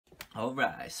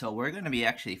Alright, so we're going to be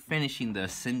actually finishing the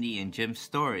Cindy and Jim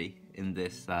story in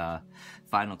this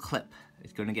final clip.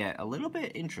 It's going to get a little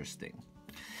bit interesting.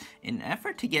 In an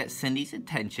effort to get Cindy's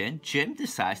attention, Jim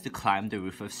decides to climb the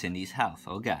roof of Cindy's house,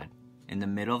 oh god, in the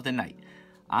middle of the night.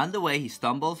 On the way, he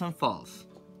stumbles and falls.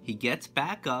 He gets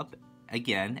back up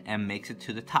again and makes it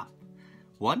to the top.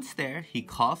 Once there, he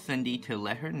calls Cindy to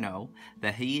let her know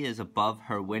that he is above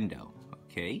her window,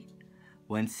 okay?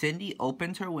 When Cindy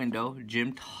opens her window,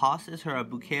 Jim tosses her a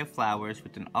bouquet of flowers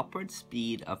with an upward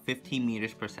speed of 15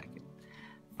 meters per second.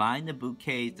 Find the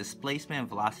bouquet's displacement and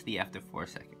velocity after 4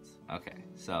 seconds. Okay,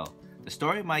 so the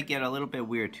story might get a little bit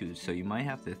weird too, so you might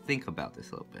have to think about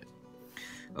this a little bit.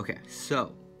 Okay,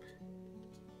 so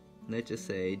let's just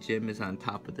say Jim is on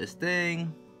top of this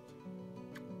thing.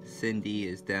 Cindy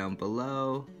is down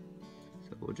below.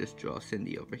 So we'll just draw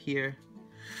Cindy over here.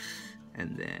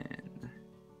 And then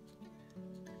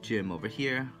Jim over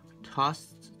here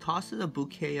tosses a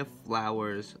bouquet of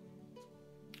flowers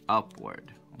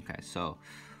upward. Okay, so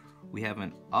we have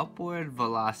an upward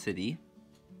initial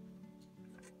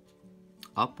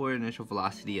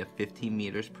velocity of 15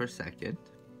 meters per second.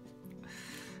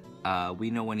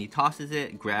 We know when he tosses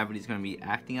it, gravity is going to be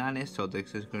acting on it, so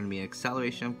this is going to be an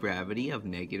acceleration of gravity of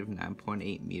negative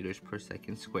 9.8 meters per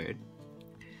second squared.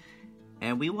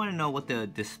 And we want to know what the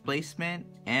displacement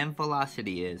and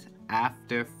velocity is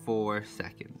after 4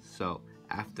 seconds. So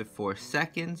after 4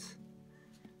 seconds,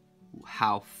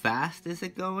 how fast is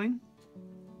it going?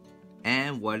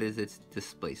 And what is its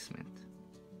displacement?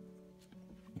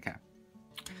 Okay.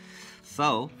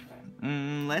 So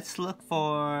let's look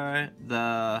for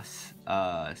the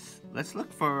let's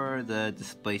look for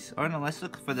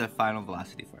the final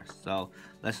velocity first. So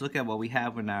let's look at what we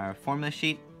have in our formula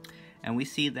sheet. And we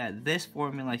see that this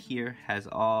formula here has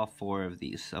all 4 of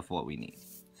these of what we need.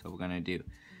 So we're going to do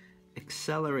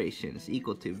acceleration is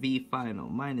equal to v final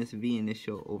minus v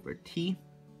initial over t.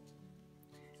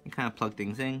 And kind of plug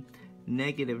things in.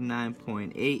 Negative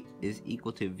 9.8 is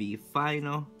equal to v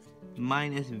final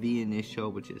minus v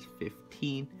initial, which is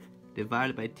 15,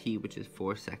 divided by t, which is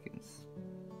 4 seconds.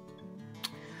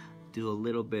 Do a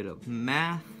little bit of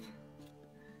math.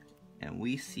 And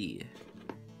we see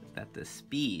that the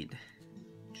speed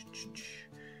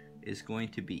is going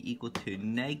to be equal to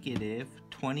negative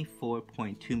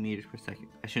 24.2 meters per second.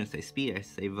 I shouldn't say speed, I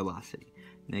should say velocity.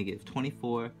 Negative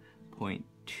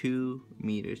 24.2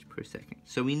 meters per second.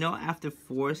 So we know after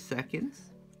 4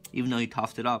 seconds, even though you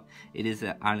tossed it up, it is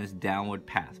on its downward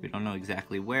path. We don't know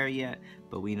exactly where yet,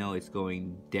 but we know it's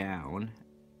going down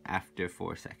after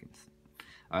 4 seconds.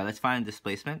 Alright, let's find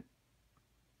displacement.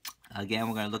 Again,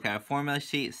 we're going to look at our formula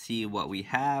sheet, see what we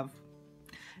have.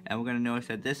 And we're going to notice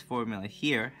that this formula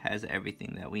here has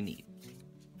everything that we need.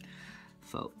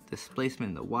 So displacement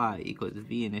in the y equals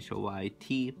v initial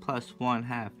yt plus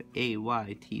 1/2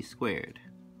 ayt squared.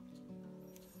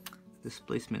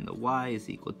 Displacement in the y is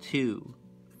equal to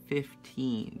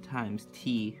 15 times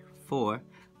t4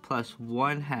 plus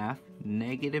 1/2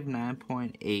 negative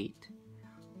 9.8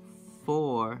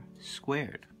 4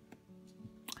 squared.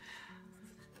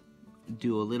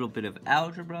 Do a little bit of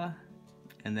algebra,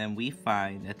 and then we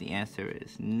find that the answer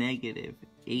is negative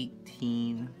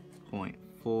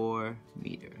 18.4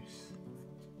 meters.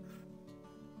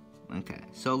 Okay,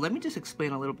 so let me just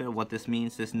explain a little bit of what this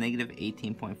means. This negative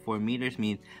 18.4 meters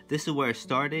means this is where it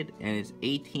started, and it's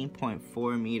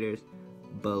 18.4 meters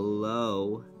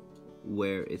below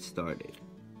where it started.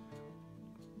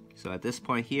 So at this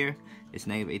point here, it's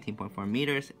negative 18.4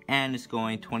 meters, and it's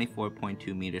going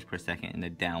 24.2 meters per second in the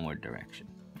downward direction.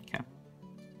 Okay.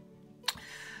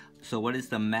 So what is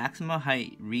the maximum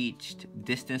height reached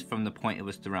distance from the point it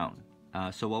was thrown?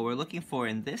 So what we're looking for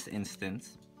in this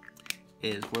instance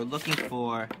is we're looking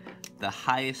for the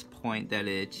highest point that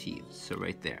it achieves. So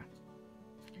right there.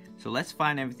 So let's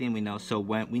find everything we know. So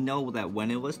when we know that when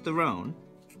it was thrown,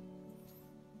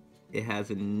 it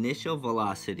has an initial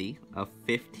velocity of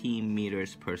 15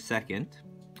 meters per second.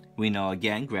 We know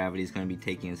again gravity is going to be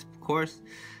taking its course,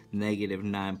 negative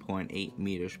 9.8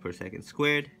 meters per second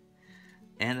squared.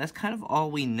 And that's kind of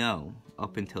all we know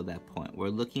up until that point. We're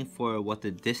looking for what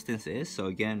the distance is. So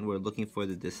again, we're looking for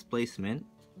the displacement.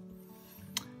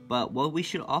 But what we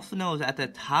should also know is at the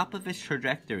top of its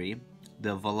trajectory,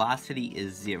 the velocity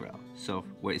is 0. So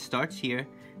where it starts here,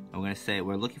 I'm going to say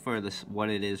we're looking for this what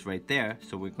it is right there.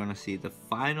 So we're going to see the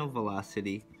final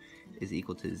velocity is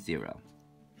equal to 0.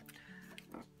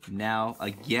 Now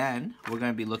again, we're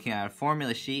going to be looking at our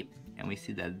formula sheet, and we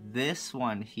see that this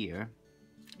one here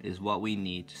is what we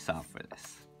need to solve for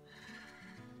this.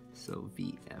 So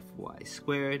vfy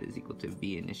squared is equal to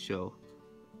v initial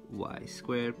y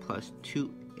squared plus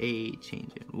 2 9.8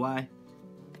 change in y.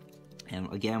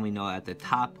 And again, we know at the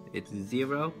top it's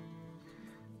 0.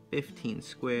 15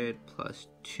 squared plus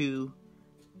 2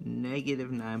 negative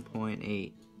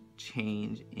 9.8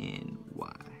 change in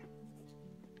y.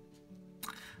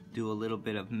 Do a little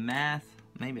bit of math.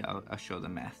 Maybe I'll show the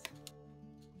math.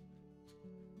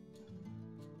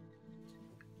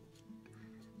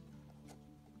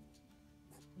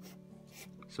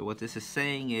 So what this is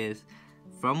saying is,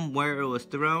 from where it was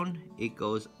thrown, it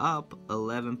goes up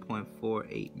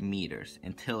 11.48 meters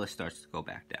until it starts to go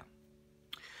back down.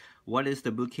 What is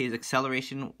the bouquet's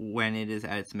acceleration when it is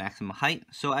at its maximum height?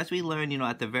 So as we learned,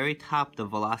 at the very top, the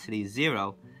velocity is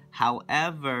 0.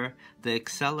 However, the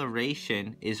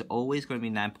acceleration is always going to be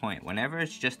 9 point. Whenever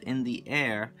it's just in the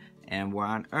air and we're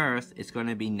on Earth, it's going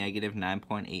to be negative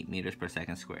 9.8 meters per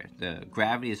second squared. The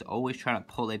gravity is always trying to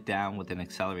pull it down with an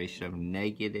acceleration of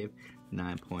negative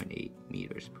 9.8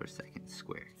 meters per second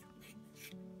squared.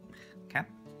 Okay,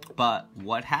 but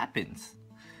what happens?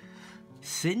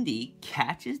 Cindy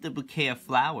catches the bouquet of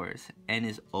flowers and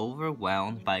is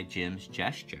overwhelmed by Jim's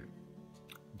gesture.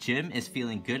 Jim is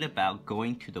feeling good about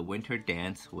going to the winter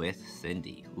dance with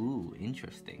Cindy. Ooh,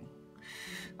 interesting.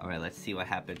 Alright, let's see what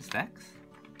happens next.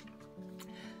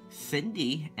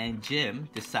 Cindy and Jim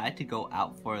decide to go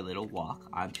out for a little walk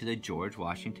onto the George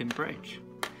Washington Bridge.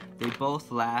 They both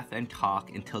laugh and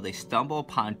talk until they stumble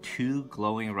upon 2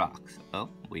 glowing rocks. Oh,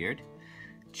 weird.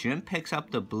 Jim picks up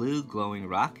the blue glowing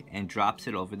rock and drops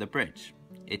it over the bridge.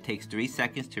 It takes 3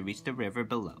 seconds to reach the river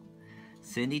below.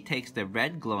 Cindy takes the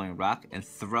red glowing rock and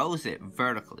throws it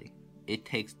vertically. It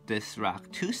takes this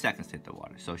rock 2 seconds to hit the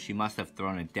water, so she must have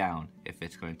thrown it down if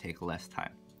it's going to take less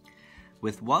time.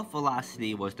 With what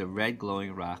velocity was the red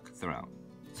glowing rock thrown?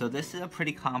 So this is a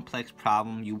pretty complex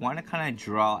problem. You want to kind of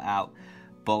draw out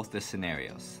both the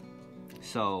scenarios.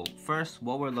 So first,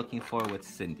 what we're looking for with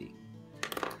Cindy.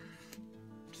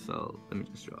 So let me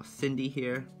just draw Cindy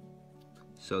here.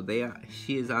 So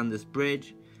she is on this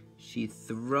bridge. She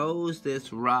throws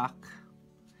this rock,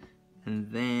 and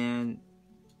then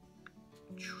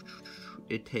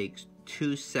it takes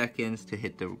 2 seconds to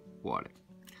hit the water.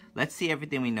 Let's see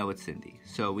everything we know with Cindy.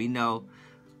 So we know,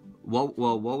 what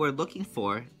we're looking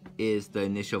for is the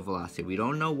initial velocity. We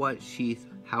don't know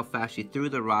how fast she threw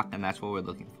the rock, and that's what we're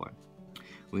looking for.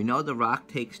 We know the rock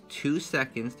takes 2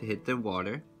 seconds to hit the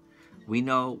water. We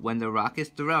know when the rock is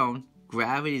thrown,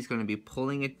 gravity is going to be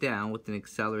pulling it down with an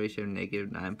acceleration of negative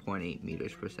 9.8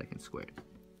 meters per second squared.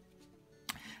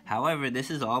 However,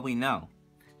 this is all we know,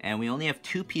 and we only have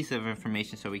 2 pieces of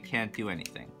information, so we can't do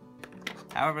anything.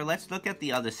 However, let's look at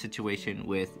the other situation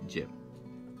with Jim.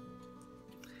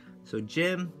 So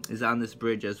Jim is on this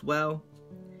bridge as well.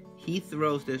 He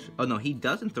throws this, oh no, he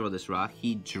doesn't throw this rock,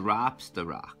 he drops the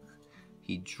rock.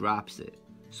 He drops it.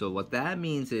 So what that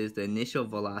means is the initial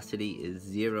velocity is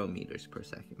 0 meters per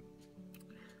second.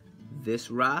 This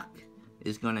rock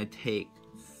is going to take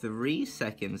 3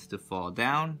 seconds to fall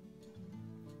down.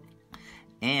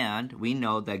 And we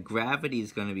know that gravity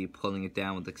is going to be pulling it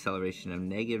down with acceleration of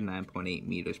negative 9.8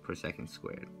 meters per second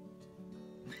squared.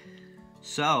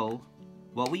 So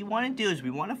what we want to do is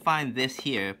we want to find this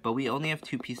here, but we only have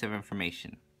 2 pieces of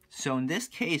information. So in this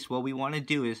case, what we want to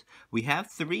do is we have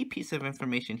 3 pieces of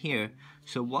information here.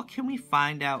 So what can we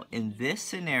find out in this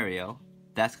scenario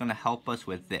that's going to help us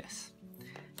with this?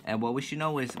 And what we should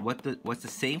know is what's the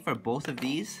same for both of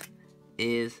these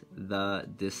is the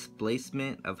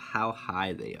displacement of how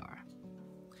high they are.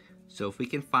 So if we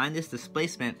can find this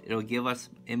displacement, it'll give us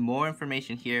more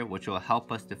information here, which will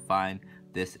help us define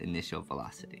this initial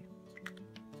velocity.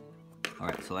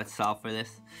 Alright, so let's solve for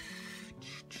this.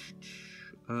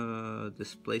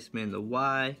 Displacement in the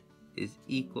y is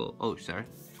equal, we're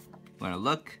going to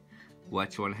look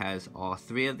which one has all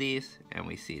 3 of these, and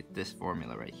we see this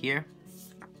formula right here.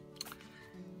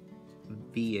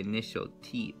 V initial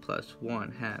t plus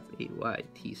 1/2 ay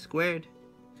t squared.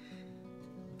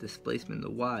 Displacement in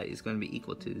the y is going to be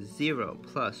equal to 0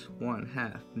 plus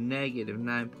 1/2 negative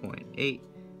 9.8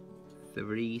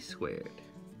 3 squared.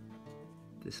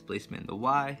 Displacement in the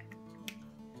y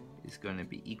is going to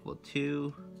be equal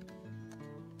to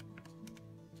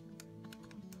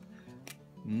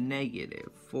negative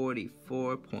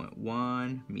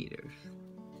 44.1 meters.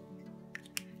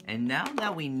 And now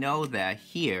that we know that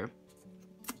here,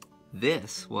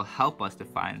 this will help us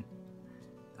define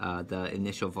the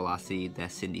initial velocity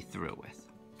that Cindy threw with.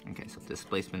 Okay, so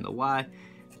displacement of the y,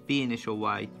 v initial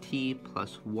y t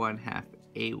plus 1/2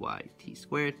 ay t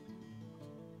squared.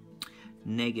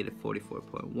 Negative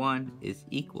 44.1 is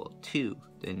equal to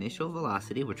the initial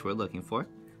velocity, which we're looking for,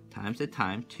 times the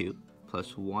time 2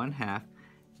 plus 1/2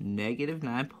 negative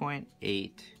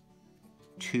 9.8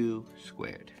 2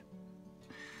 squared.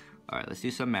 All right, let's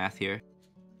do some math here.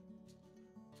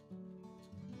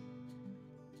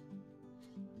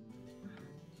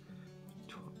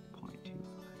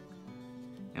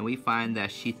 And we find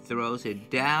that she throws it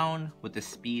down with a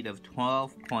speed of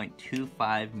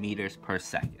 12.25 meters per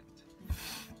second.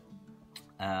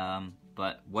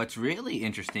 But what's really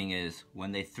interesting is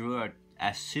when they threw it,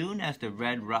 as soon as the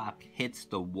red rock hits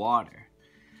the water,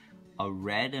 a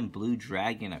red and blue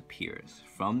dragon appears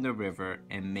from the river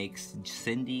and makes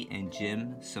Cindy and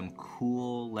Jim some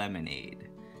cool lemonade.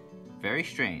 Very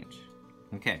strange.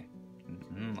 Okay.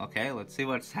 Okay, let's see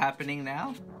what's happening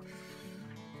now.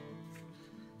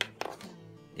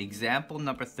 Example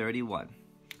number 31.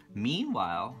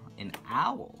 Meanwhile, an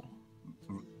owl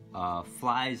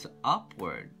flies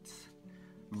upwards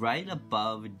right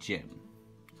above Jim,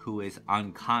 who is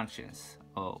unconscious.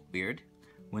 Oh, weird.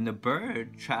 When the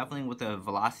bird, traveling with a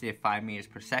velocity of 5 meters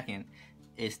per second,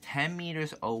 is 10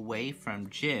 meters away from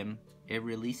Jim, it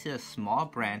releases a small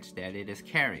branch that it is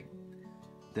carrying.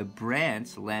 The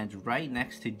branch lands right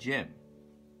next to Jim.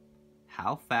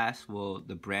 How fast will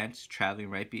the branch be traveling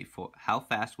right before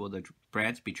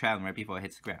it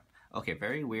hits the ground? Okay,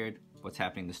 very weird what's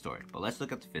happening in the story, but let's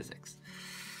look at the physics.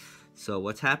 So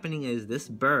what's happening is this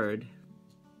bird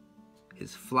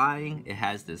is flying, it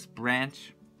has this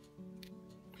branch,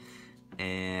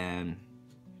 and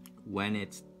when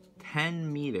it's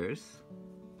 10 meters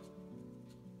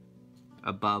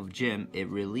above Jim, it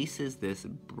releases this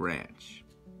branch.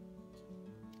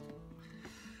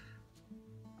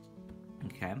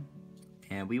 Okay,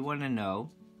 and we want to know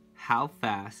how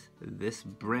fast this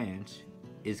branch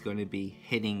is going to be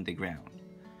hitting the ground.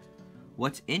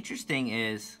 What's interesting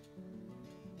is,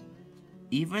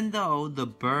 even though the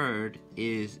bird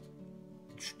it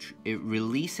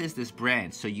releases this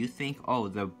branch, so you think, oh,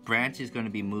 the branch is going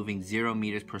to be moving 0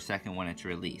 meters per second when it's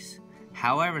released.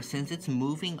 However, since it's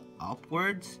moving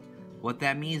upwards, what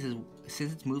that means is,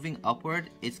 since it's moving upward,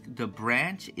 the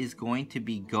branch is going to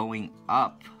be going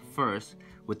up first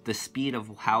with the speed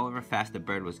of however fast the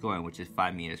bird was going, which is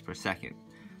 5 meters per second.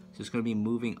 So it's going to be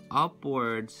moving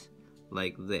upwards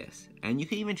like this. And you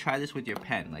can even try this with your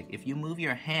pen. Like if you move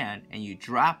your hand and you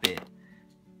drop it,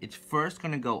 it's first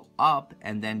going to go up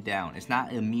and then down. It's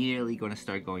not immediately going to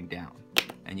start going down.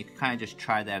 And you can kind of just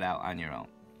try that out on your own.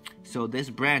 So this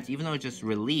branch, even though it's just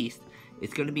released,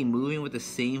 it's going to be moving with the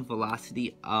same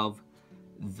velocity of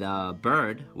the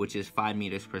bird, which is 5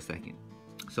 meters per second.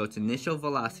 So its initial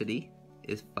velocity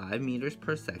is 5 meters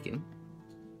per second.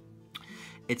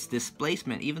 Its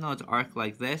displacement, even though it's arced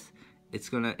like this,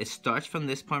 it starts from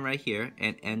this point right here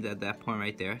and ends at that point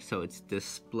right there. So its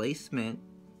displacement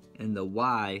in the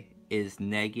y is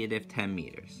negative 10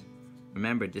 meters.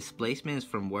 Remember, displacement is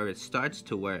from where it starts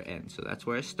to where it ends. So that's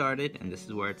where it started, and this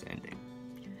is where it's ending.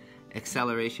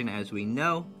 Acceleration, as we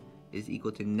know, is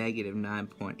equal to negative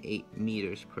 9.8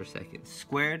 meters per second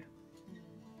squared.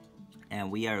 And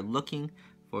we are looking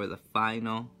for the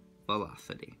final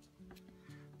velocity.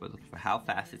 We're looking for how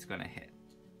fast it's going to hit.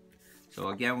 So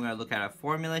again, we're going to look at our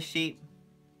formula sheet,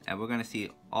 and we're going to see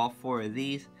all 4 of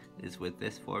these is with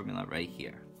this formula right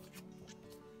here.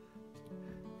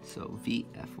 So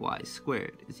VFY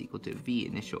squared is equal to V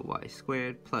initial y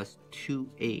squared plus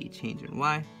 2a change in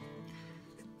y.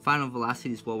 Final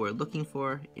velocity is what we're looking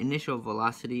for. Initial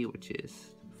velocity, which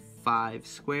is 5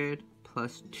 squared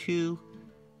plus 2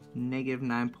 negative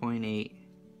 9.8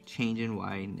 change in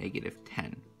y negative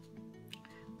 10.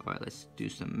 All right, let's do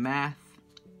some math.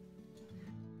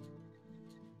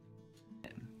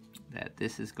 That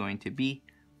this is going to be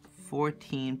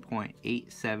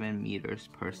 14.87 meters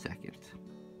per second.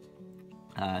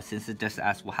 Since it just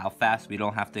asks, well, how fast, we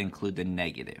don't have to include the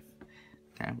negative.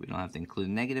 Okay, we don't have to include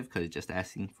the negative because it's just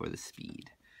asking for the speed.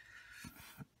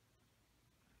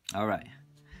 All right.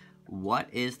 What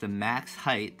is the max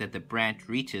height that the branch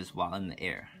reaches while in the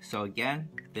air? So again,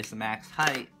 this max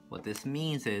height, what this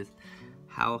means is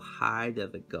how high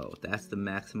does it go? That's the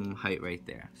maximum height right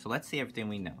there. So let's see everything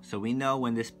we know. So we know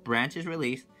when this branch is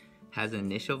released, has an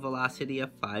initial velocity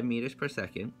of 5 meters per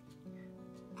second.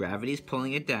 Gravity is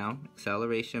pulling it down,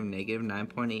 acceleration of negative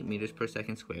 9.8 meters per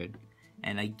second squared.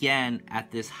 And again, at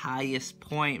this highest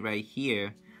point right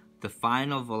here, the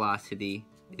final velocity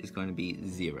is going to be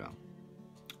 0.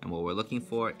 And what we're looking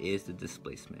for is the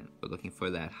displacement. We're looking for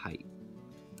that height.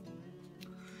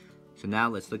 So now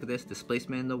let's look at this.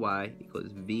 Displacement in the y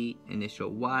equals v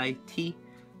initial yt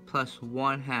plus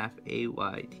 1/2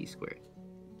 ayt squared.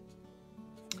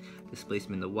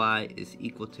 Displacement in the y is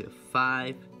equal to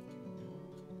 5.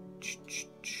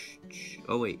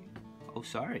 Oh wait. Oh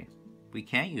sorry. We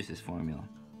can't use this formula.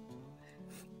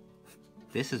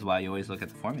 This is why you always look at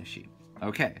the formula sheet.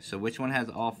 Okay, so which one has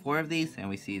all 4 of these? And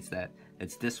we see it's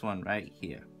this one right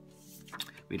here.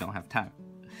 We don't have time.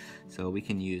 So we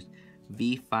can use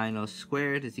v final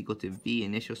squared is equal to v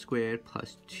initial squared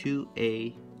plus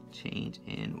 2a change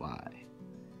in y.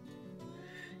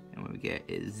 And what we get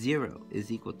is 0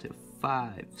 is equal to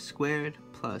 5 squared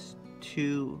plus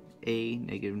 2a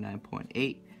negative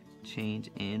 9.8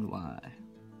 change in y.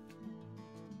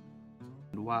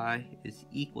 Y is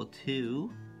equal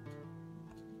to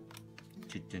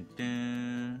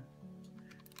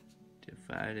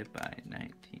divided by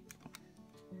 19.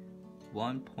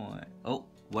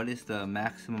 What is the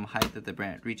maximum height that the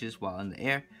branch reaches while in the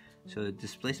air? So the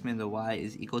displacement of the y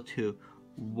is equal to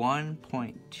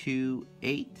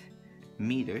 1.28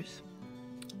 meters.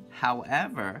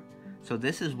 However, so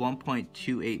this is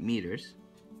 1.28 meters.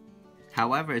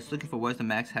 However, it's looking for what's the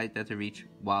max height that to reach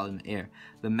while in the air.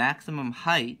 The maximum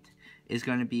height is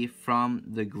going to be from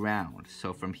the ground.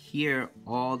 So from here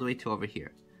all the way to over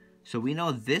here. So we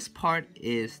know this part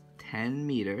is 10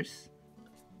 meters.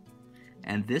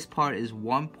 And this part is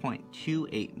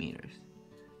 1.28 meters.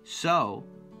 So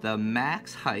the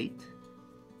max height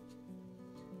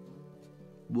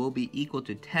will be equal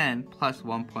to 10 plus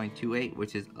 1.28,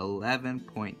 which is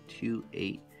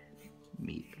 11.28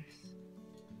 meters.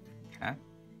 Okay?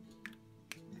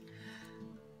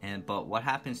 But what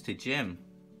happens to Jim?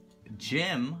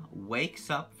 Jim wakes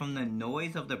up from the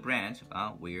noise of the branch,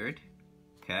 weird,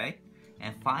 okay,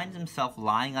 and finds himself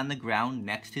lying on the ground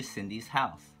next to Cindy's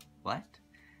house. What?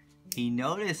 He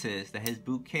notices that his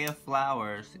bouquet of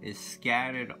flowers is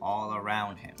scattered all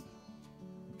around him.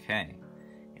 Okay.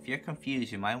 If you're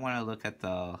confused, you might want to look at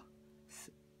the,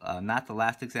 not the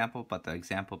last example, but the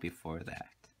example before that.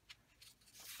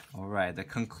 Alright, the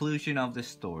conclusion of the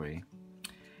story.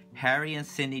 Harry and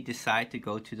Cindy decide to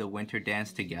go to the winter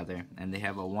dance together, and they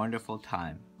have a wonderful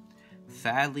time.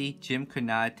 Sadly, Jim could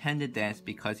not attend the dance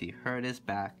because he hurt his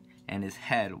back and his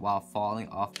head while falling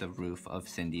off the roof of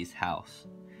Cindy's house.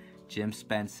 Jim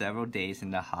spent several days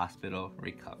in the hospital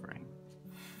recovering.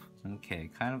 Okay,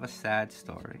 kind of a sad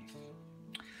story.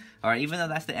 Alright, even though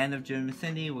that's the end of Jim and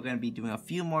Cindy, we're going to be doing a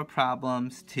few more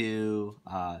problems to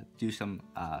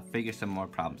figure some more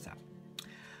problems out.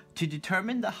 To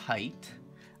determine the height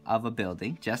of a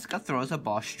building, Jessica throws a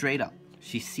ball straight up.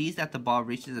 She sees that the ball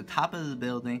reaches the top of the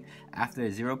building after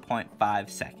 0.5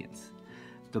 seconds.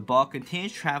 The ball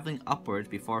continues traveling upwards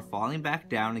before falling back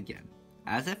down again.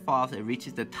 As it falls, it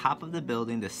reaches the top of the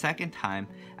building the second time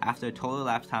after a total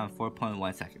elapsed time of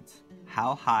 4.1 seconds.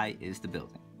 How high is the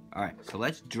building? Alright, so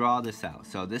let's draw this out.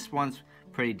 So this one's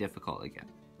pretty difficult again.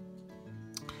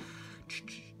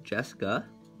 Jessica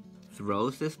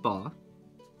throws this ball,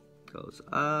 goes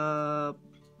up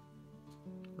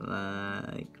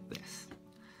like this.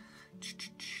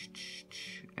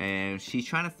 And she's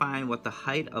trying to find what the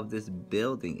height of this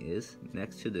building is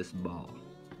next to this ball.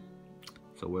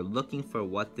 So we're looking for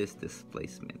what this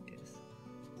displacement is.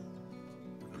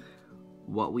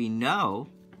 What we know,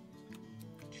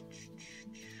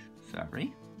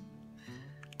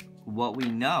 what we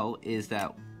know is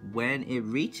that when it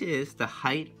reaches the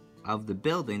height of the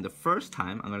building the first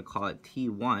time, I'm going to call it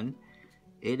T1,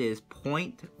 it is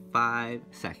 0.5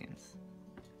 seconds.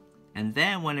 And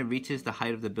then when it reaches the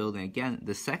height of the building again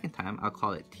the second time, I'll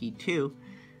call it T2,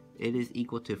 it is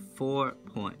equal to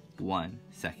 4.1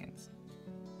 seconds.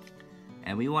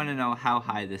 And we want to know how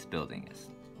high this building is.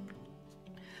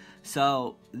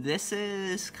 So this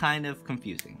is kind of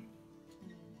confusing.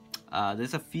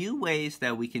 There's a few ways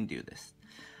that we can do this.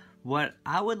 What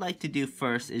I would like to do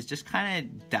first is just kind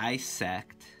of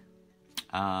dissect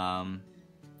the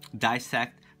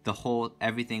whole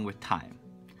everything with time.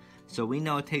 So we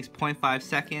know it takes 0.5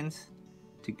 seconds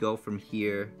to go from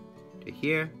here to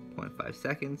here, 0.5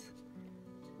 seconds.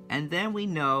 And then we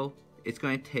know it's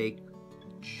going to take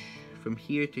from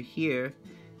here to here,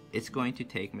 it's going to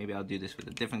take, maybe I'll do this with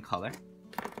a different color,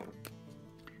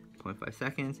 0.5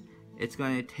 seconds. It's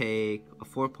going to take a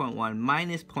 4.1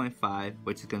 minus 0.5,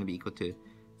 which is going to be equal to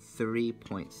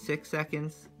 3.6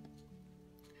 seconds.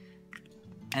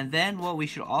 And then what we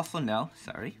should also know,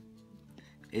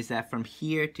 is that from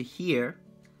here to here,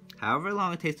 however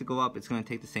long it takes to go up, it's going to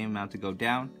take the same amount to go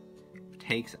down. It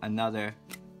takes another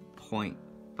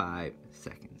 0.5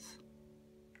 seconds.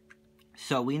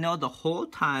 So we know the whole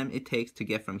time it takes to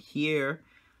get from here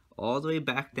all the way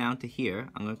back down to here.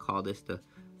 I'm going to call this the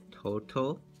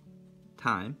total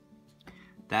time.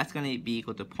 That's going to be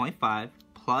equal to 0.5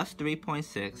 plus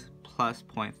 3.6 plus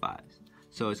 0.5.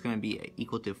 So it's going to be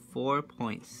equal to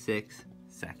 4.6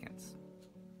 seconds.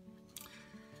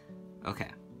 Okay.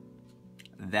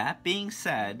 That being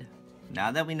said,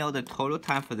 now that we know the total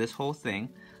time for this whole thing,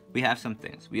 we have some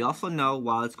things. We also know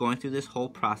while it's going through this whole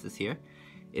process here,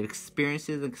 it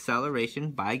experiences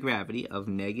acceleration by gravity of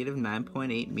negative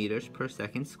 9.8 meters per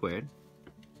second squared.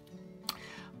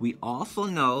 We also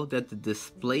know that the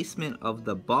displacement of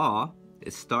the ball,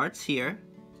 it starts here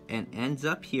and ends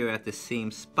up here at the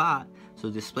same spot, so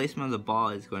the displacement of the ball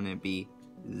is going to be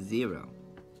 0.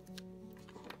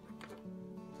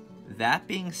 That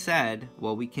being said,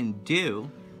 what we can do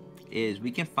is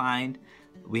we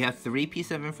have 3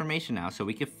 pieces of information now, so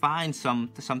we can find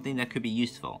something that could be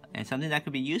useful. And something that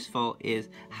could be useful is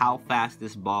how fast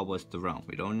this ball was thrown.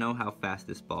 We don't know how fast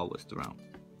this ball was thrown.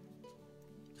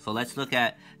 So let's look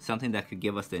at something that could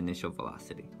give us the initial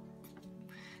velocity.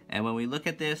 And when we look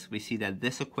at this, we see that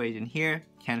this equation here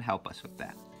can help us with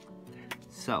that.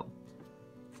 So,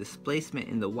 displacement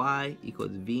in the y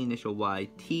equals v initial y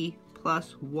t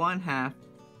plus 1/2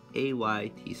 ay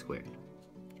t squared.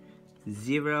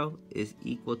 0 is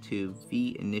equal to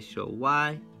v initial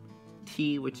y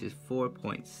t, which is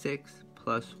 4.6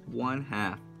 plus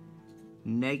 1/2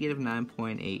 negative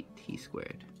 9.8 t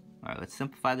squared. Alright, let's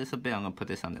simplify this a bit. I'm going to put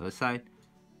this on the other side.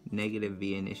 Negative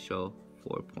v initial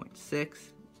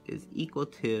 4.6 is equal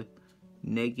to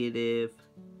negative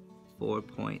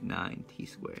 4.9 t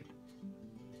squared.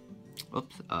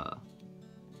 Oops,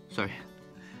 sorry.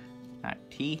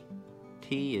 Alright, t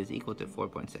is equal to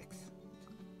 4.6.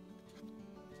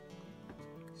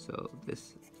 So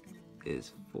this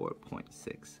is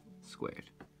 4.6 squared.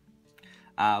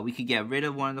 We could get rid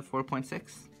of one of the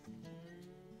 4.6.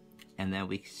 And then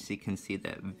we can see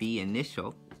that v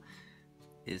initial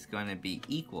is going to be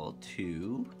equal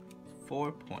to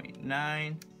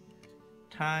 4.9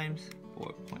 times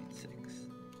 4.6.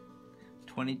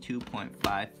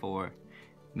 22.54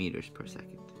 meters per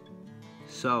second.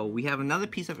 So we have another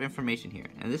piece of information here,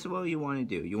 and this is what you want to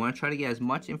do. You want to try to get as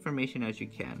much information as you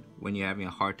can when you're having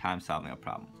a hard time solving a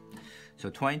problem. So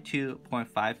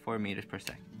 22.54 meters per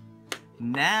second.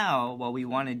 Now what we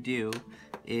want to do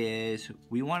is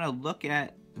we want to look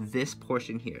at this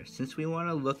portion here. Since we want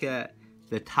to look at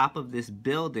the top of this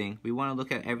building, we want to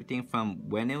look at everything from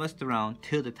when it was thrown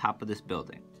to the top of this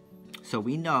building. So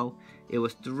we know it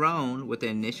was thrown with an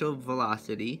initial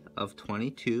velocity of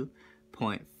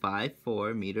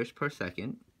 22.54 meters per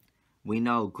second. We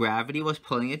know gravity was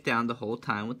pulling it down the whole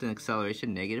time with an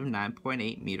acceleration negative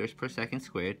 9.8 meters per second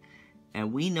squared.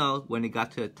 And we know when it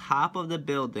got to the top of the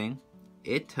building,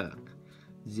 it took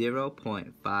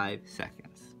 0.5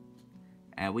 seconds.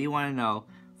 And we want to know,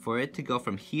 for it to go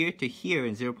from here to here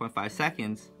in 0.5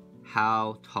 seconds,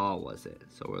 how tall was it?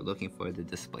 So we're looking for the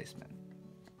displacement.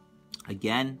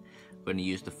 Again, we're going to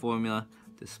use the formula.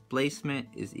 Displacement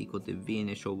is equal to v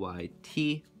initial y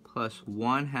t plus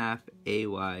 1/2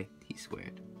 ay t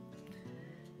squared.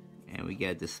 And we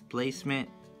get displacement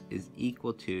is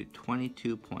equal to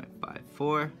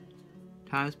 22.54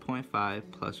 times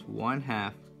 0.5 plus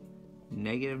 1/2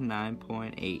 negative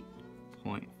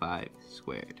 9.8.5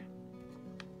 squared.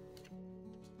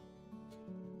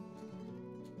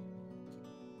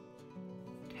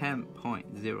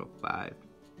 .05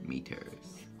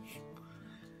 meters.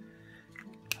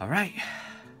 Alright,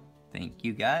 thank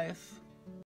you guys.